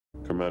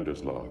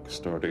Commander's log,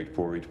 stardate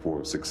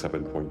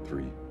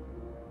 48467.3.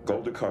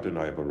 Gul Dukat and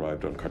I have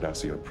arrived on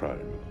Cardassia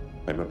Prime.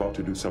 I'm about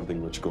to do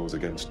something which goes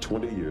against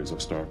 20 years of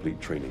Starfleet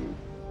training.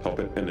 Help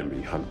an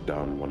enemy hunt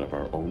down one of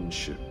our own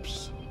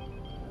ships.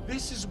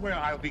 This is where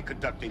I'll be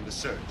conducting the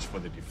search for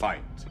the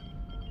Defiant.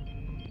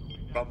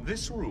 From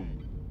this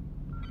room,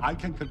 I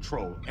can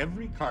control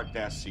every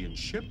Cardassian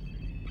ship,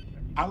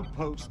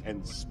 outpost,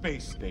 and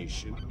space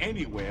station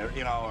anywhere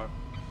in our...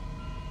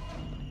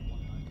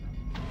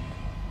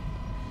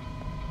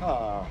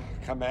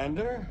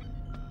 Commander,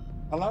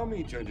 allow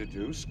me to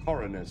introduce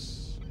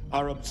Coronus,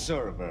 our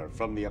observer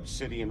from the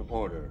Obsidian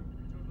Order.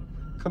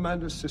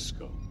 Commander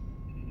Sisko.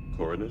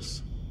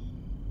 Coronus?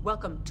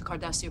 Welcome to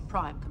Cardassia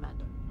Prime,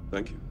 Commander.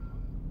 Thank you.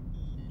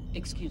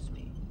 Excuse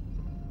me.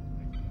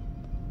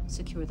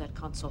 Secure that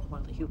console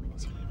while the human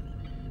is here.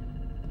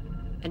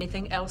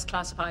 Anything else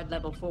classified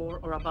level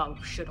 4 or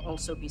above should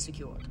also be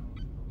secured.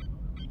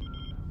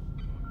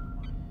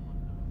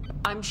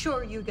 I'm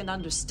sure you can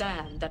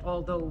understand that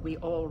although we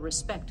all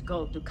respect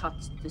Gul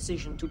Dukat's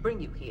decision to bring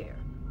you here,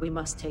 we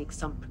must take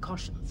some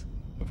precautions.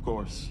 Of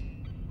course.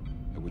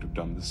 I would have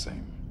done the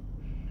same.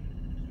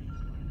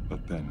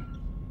 But then,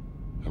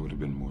 I would have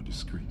been more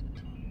discreet.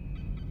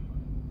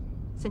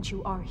 Since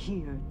you are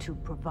here to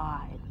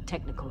provide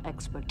technical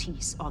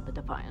expertise on the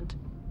Defiant,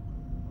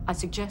 I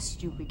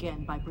suggest you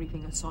begin by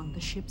briefing us on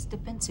the ship's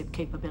defensive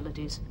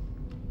capabilities.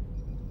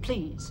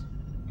 Please,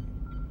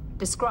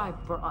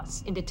 describe for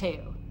us in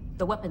detail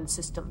the weapon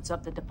systems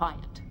of the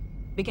Defiant,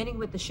 beginning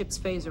with the ship's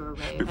phaser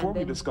array. Before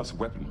we discuss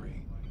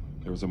weaponry,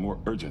 there is a more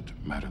urgent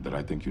matter that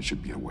I think you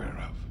should be aware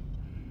of.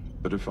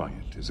 The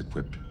Defiant is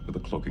equipped with a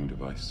cloaking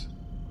device.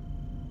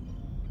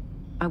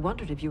 I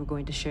wondered if you were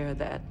going to share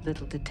that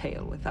little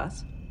detail with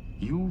us.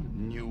 You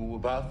knew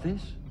about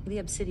this? The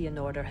Obsidian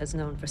Order has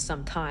known for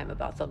some time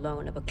about the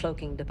loan of a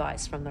cloaking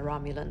device from the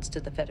Romulans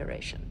to the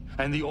Federation.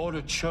 And the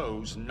Order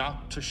chose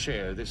not to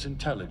share this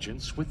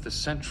intelligence with the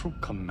Central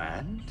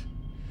Command?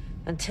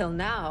 Until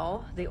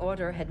now, the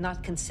Order had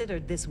not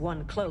considered this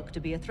one cloak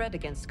to be a threat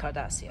against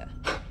Cardassia.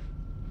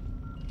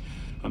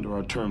 Under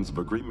our terms of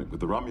agreement with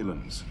the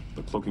Romulans,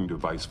 the cloaking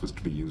device was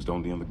to be used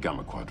only in the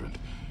Gamma Quadrant,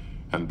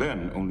 and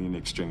then only in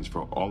exchange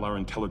for all our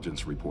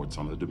intelligence reports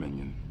on the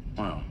Dominion.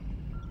 Well,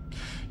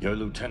 your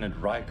Lieutenant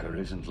Riker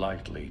isn't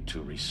likely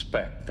to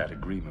respect that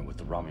agreement with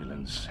the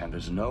Romulans, and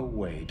there's no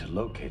way to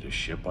locate a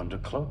ship under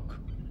cloak.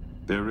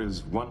 There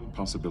is one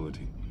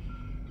possibility.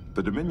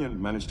 The Dominion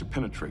managed to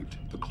penetrate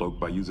the cloak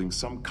by using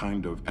some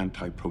kind of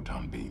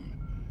anti-proton beam.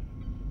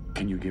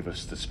 Can you give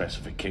us the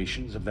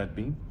specifications of that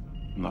beam?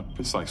 Not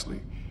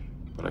precisely,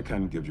 but I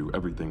can give you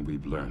everything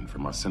we've learned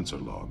from our sensor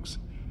logs.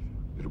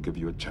 It'll give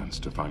you a chance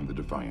to find the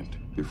Defiant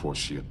before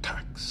she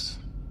attacks.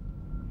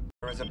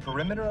 There is a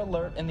perimeter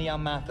alert in the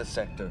Almatha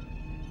sector.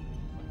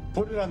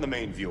 Put it on the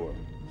main viewer.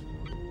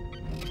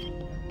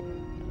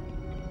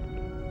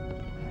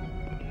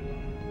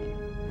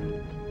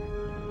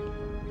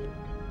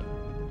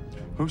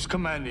 Who's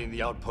commanding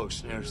the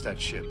outpost nearest that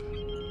ship?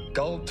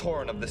 Gul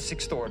Torren of the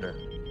 6th Order,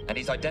 and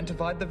he's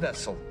identified the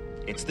vessel.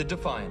 It's the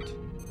Defiant.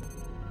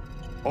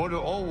 Order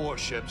all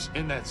warships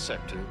in that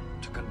sector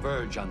to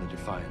converge on the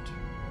Defiant.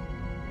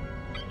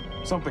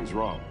 Something's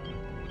wrong.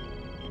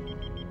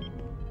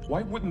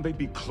 Why wouldn't they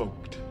be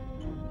cloaked?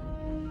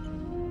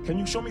 Can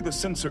you show me the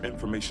sensor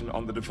information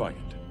on the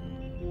Defiant?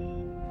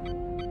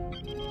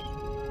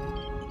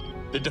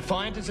 The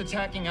Defiant is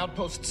attacking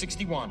Outpost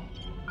 61.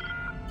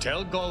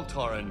 Tell Gul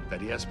Torren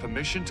that he has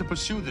permission to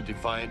pursue the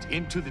Defiant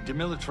into the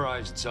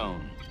demilitarized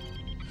zone.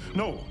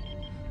 No,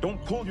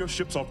 don't pull your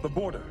ships off the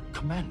border.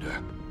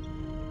 Commander,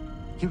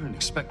 you didn't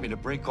expect me to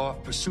break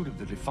off pursuit of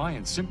the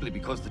Defiant simply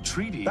because the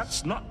treaty...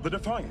 That's not the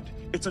Defiant.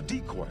 It's a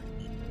decoy.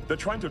 They're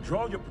trying to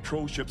draw your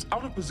patrol ships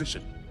out of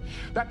position.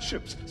 That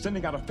ship's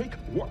sending out a fake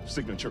warp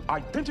signature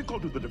identical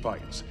to the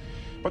Defiant's.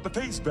 But the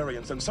phase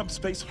variance and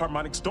subspace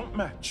harmonics don't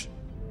match.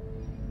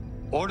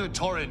 Order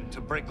Torren to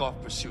break off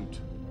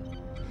pursuit.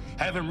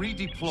 Have him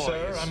redeploy.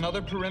 Sir,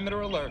 another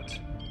perimeter alert.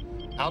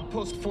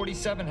 Outpost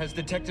 47 has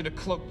detected a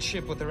cloaked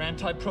ship with their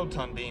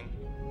anti-proton beam.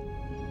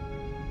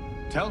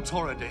 Tell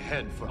Torren to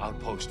head for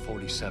Outpost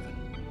 47.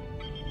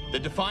 The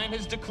Defiant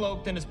is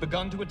decloaked and has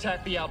begun to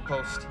attack the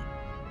outpost.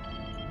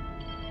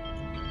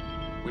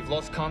 We've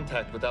lost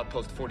contact with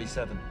Outpost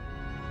 47.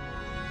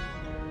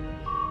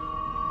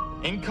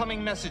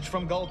 Incoming message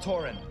from Gul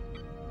Torren.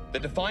 The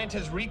Defiant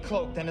has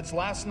recloaked and its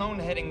last known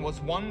heading was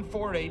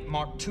 148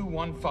 Mark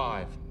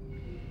 215.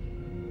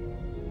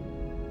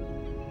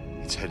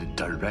 It's headed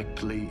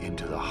directly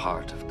into the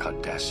heart of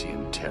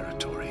Cardassian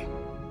territory.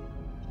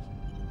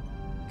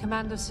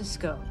 Commander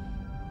Sisko,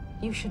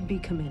 you should be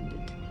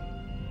commended.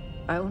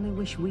 I only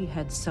wish we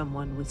had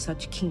someone with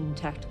such keen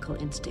tactical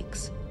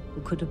instincts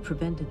who could have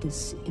prevented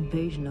this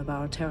invasion of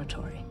our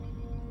territory.